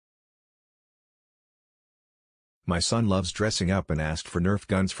My son loves dressing up and asked for Nerf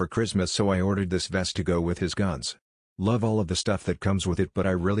guns for Christmas, so I ordered this vest to go with his guns. Love all of the stuff that comes with it, but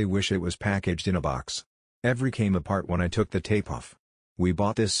I really wish it was packaged in a box. Every came apart when I took the tape off. We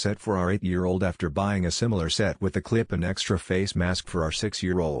bought this set for our 8-year-old after buying a similar set with a clip and extra face mask for our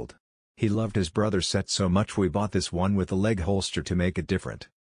 6-year-old. He loved his brother's set so much we bought this one with a leg holster to make it different.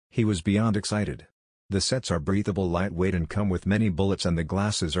 He was beyond excited. The sets are breathable, lightweight, and come with many bullets, and the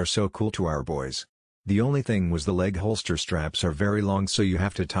glasses are so cool to our boys. The only thing was the leg holster straps are very long, so you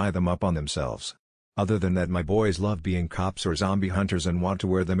have to tie them up on themselves. Other than that, my boys love being cops or zombie hunters and want to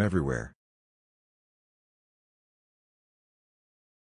wear them everywhere.